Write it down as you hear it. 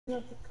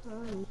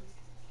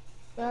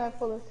Bag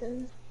full of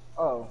sins.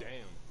 Oh. Damn.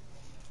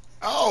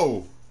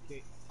 Oh.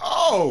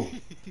 Oh.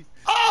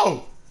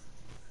 Oh.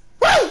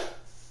 Woo!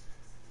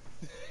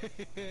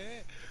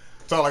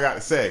 That's all I got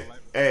to say.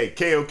 Hey,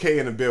 K.O.K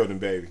in the building,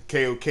 baby.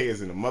 K.O.K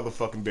is in the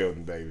motherfucking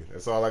building, baby.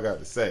 That's all I got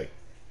to say.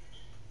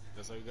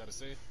 That's all you got to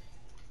say?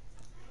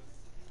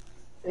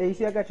 Hey, you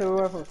see I got your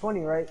reward from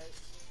 20, right?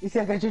 You see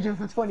I got your reward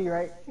from 20,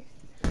 right?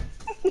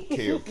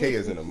 K.O.K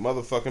is in the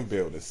motherfucking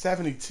building.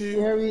 72. You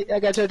hear me? I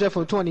got your reward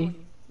from 20.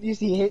 You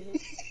see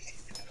it?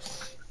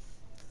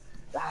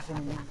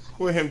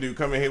 What him do?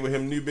 Come in here with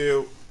him new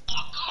build?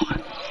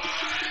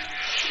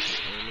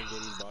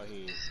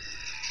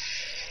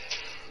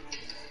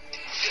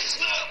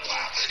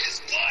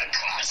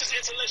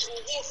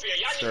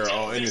 Stir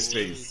all in his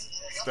face.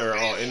 Stir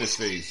all in his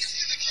face.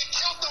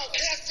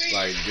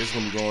 Like, this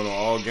gonna be going on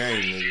all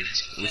game, nigga.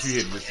 What you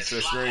hit? Just the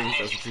set strings?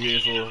 That's what you here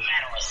for?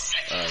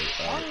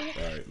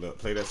 Alright. Look,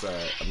 play that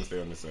side. I'm gonna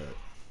stay on this side.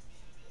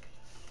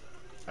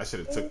 I should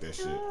have took that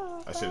shit.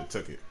 I should have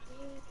took it.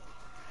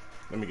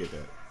 Let me get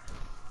that.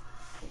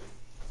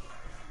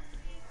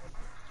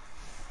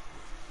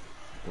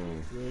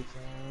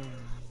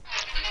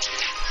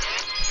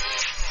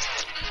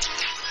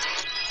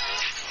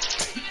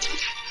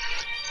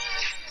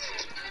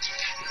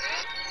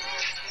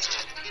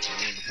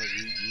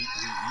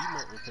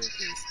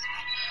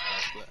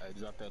 I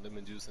dropped that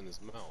lemon juice in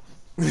his mouth.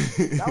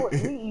 That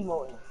was me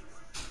emoting.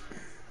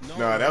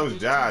 No, that was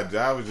Ja.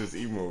 Ja was just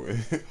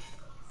emoting.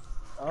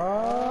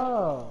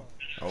 Oh.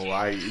 Oh,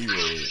 why he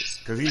emoted?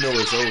 Because he know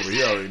it's over.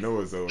 He already know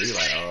it's over. He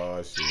like,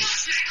 oh, shit.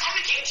 Come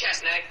to game chat,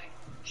 Snag.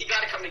 He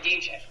gotta come to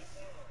game chat.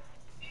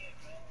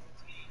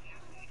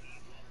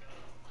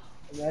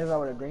 Imagine if I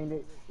would have greened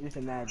it. Just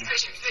imagine.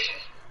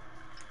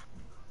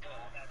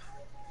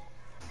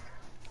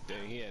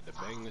 Dang, he had to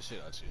bang the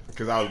shit out you.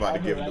 Because I was about to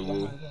give him the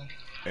woo.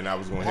 And I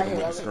was going to hit him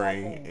with the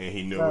screen. And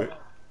he knew it.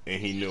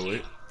 And he knew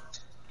it.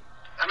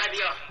 I might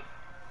be up.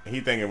 He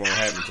think it won't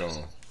happen to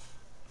him.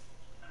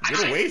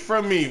 Get away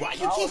from me. Why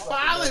you keep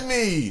following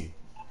me?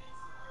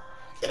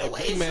 Get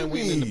away from man me.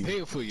 willing to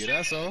pay for you,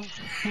 that's all.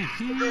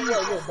 Come on, bro.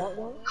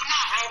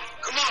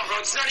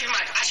 It's not even my...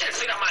 I should have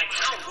played on my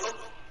account, bro.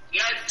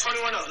 Yeah,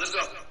 21 up. Let's go.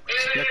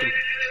 Wait.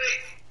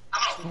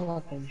 I'm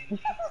out.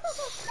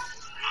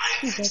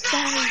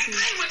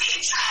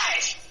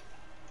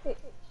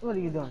 What are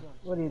you doing?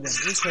 What are you doing?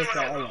 You take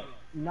that.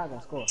 You're not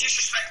gonna score.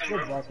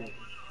 Good basket.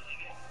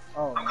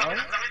 Oh,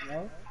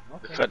 no?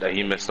 The fact that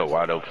he missed so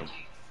wide open.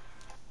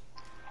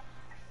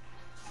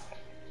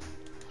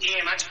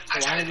 Damn, I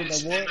tried to get the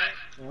award.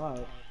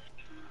 Alright.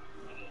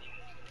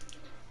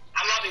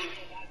 I'm loving you.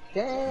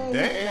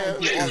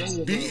 Damn, he's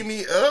beating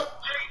me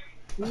up.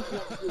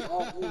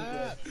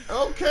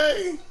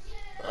 Okay.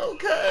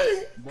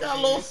 Got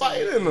a little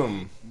fight in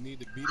him. You need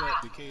to beat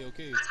up the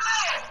K.O.K.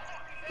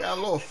 Got a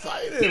little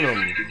fight in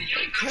him.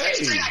 Okay.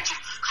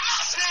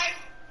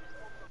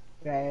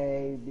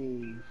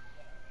 Baby.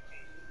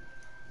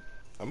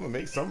 I'm gonna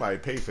make somebody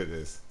pay for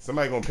this.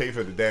 Somebody gonna pay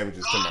for the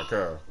damages to my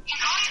car.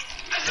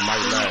 I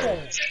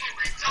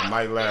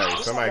might lag.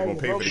 Somebody gonna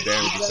pay for the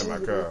damages to my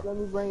car. Let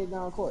me bring it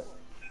down court.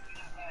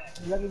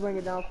 Let me bring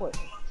it down court.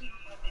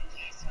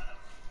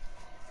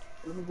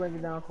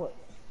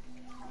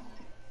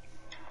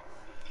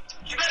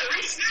 You better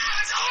reach now.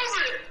 It's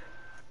over.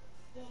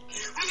 We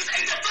can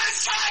take the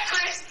first try,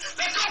 Chris.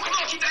 Let's go. Come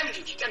on. Keep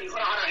that. Hold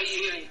on.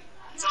 Here.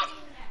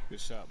 Good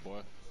shot,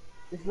 boy.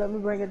 Just let me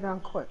bring it down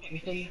court. You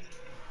feel me?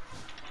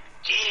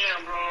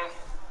 Damn, bro.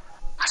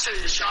 I should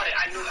have just shot it.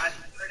 I knew that.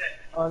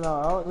 Oh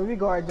no, let me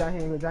guard John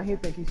here. John here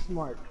think he's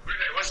smart.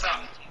 What's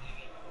up?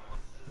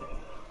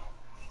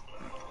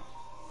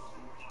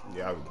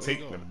 Yeah, I would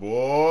take the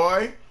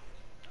boy.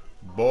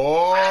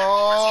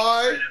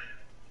 Oh!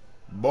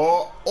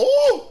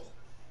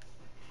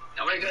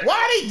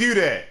 Why they do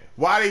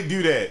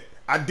that?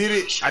 I did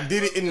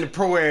it in the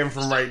pro-am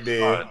from right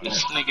there.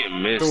 This nigga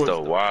missed a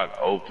wide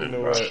open,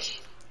 bro.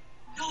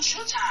 No,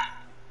 showtime.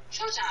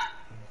 Showtime.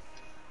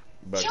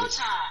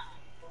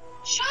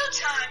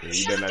 Yeah,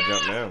 you better not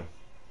jump now.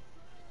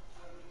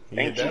 He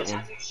hit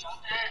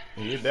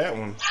that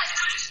one.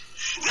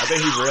 I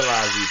think he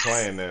realized he's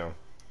playing now.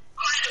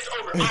 It's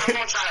over. I'm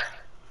gonna try.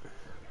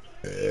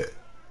 Let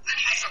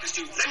me ice out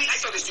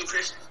this dude,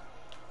 Chris.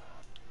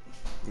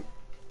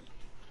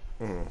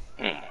 Oh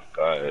my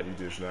god. You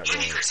just not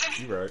going.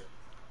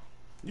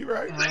 You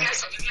right. Let me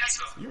ice out.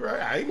 You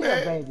right. I ain't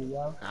mad. Baby,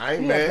 yo. I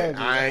ain't mad.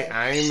 I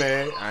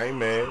ain't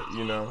mad.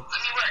 You know.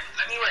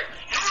 Let me work.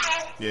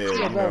 Yeah,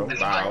 you know,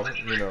 Bow.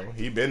 You know,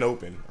 he been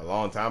open a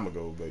long time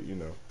ago, but you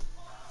know.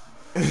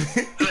 Like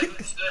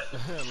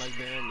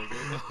damn, nigga.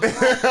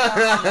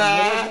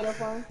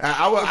 That's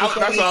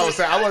what I was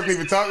saying. I wasn't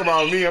even talking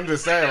about me. I'm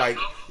just saying, like,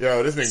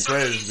 yo, this nigga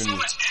Quez has been.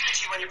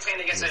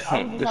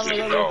 This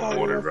nigga all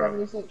water, bro.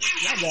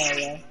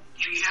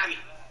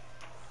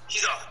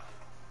 He's off.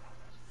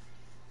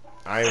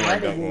 I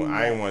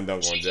ain't want to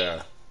dunk on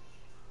Ja.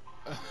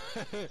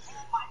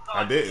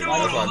 I didn't.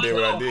 That's why I did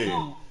what I did.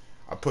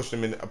 I pushed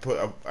him in. I hit him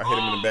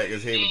in the back of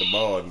his head with the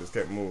ball and just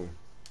kept moving.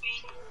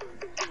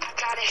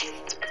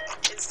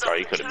 Oh,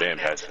 you could have been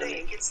passing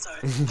me. Fall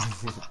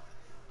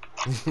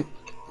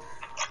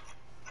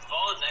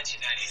of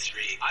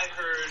 1993, I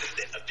heard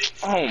that a big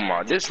Oh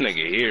my, this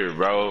nigga here,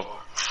 bro.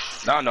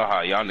 Now I know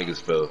how y'all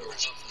niggas feel.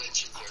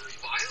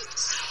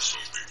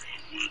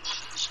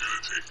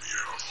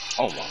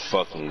 Oh my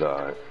fucking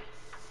god.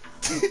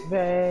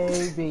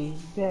 Baby.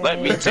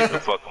 Let me take the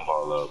fucking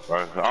ball up,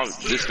 bro.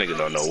 This nigga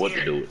don't know what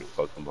to do with the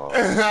fucking ball.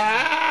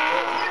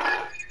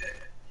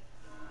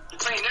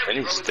 And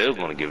he's still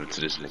gonna give it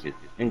to this nigga.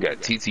 He got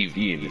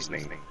TTV in this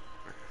name.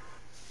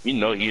 You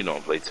know he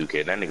don't play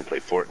 2K. That nigga play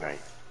Fortnite.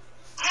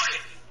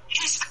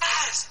 He's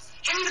fast.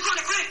 Hit me in the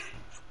corner, quick.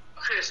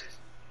 Chris,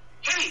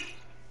 hit me.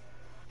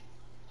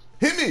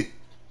 Hit me.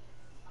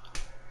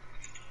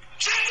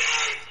 Check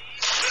it.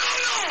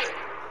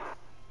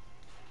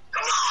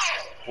 Come on.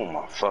 Oh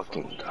my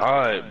fucking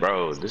god,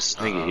 bro. This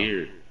nigga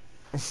here.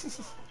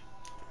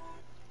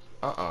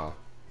 Oh,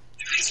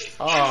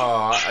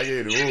 I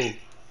gave the rule.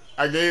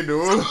 I gave the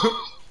rule.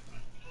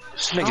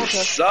 This nigga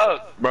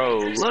suck, bro.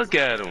 Look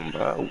at him,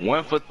 bro.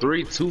 1 for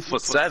 3, 2 for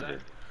 7.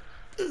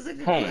 This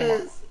nigga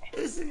Quez.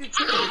 This nigga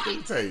Quez, let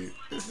me tell you.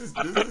 This is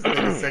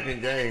nigga's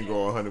second game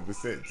going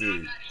 100%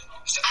 too.